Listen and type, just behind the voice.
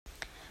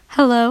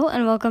Hello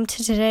and welcome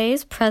to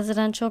today's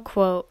presidential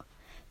quote.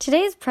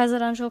 Today's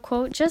presidential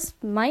quote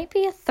just might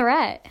be a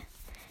threat.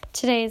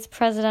 Today's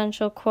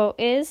presidential quote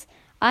is,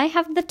 "I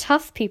have the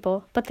tough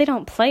people, but they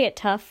don't play it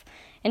tough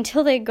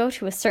until they go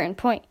to a certain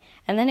point,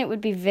 and then it would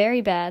be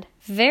very bad,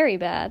 very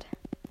bad."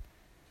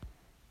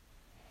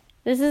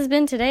 This has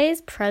been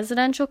today's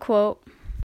presidential quote.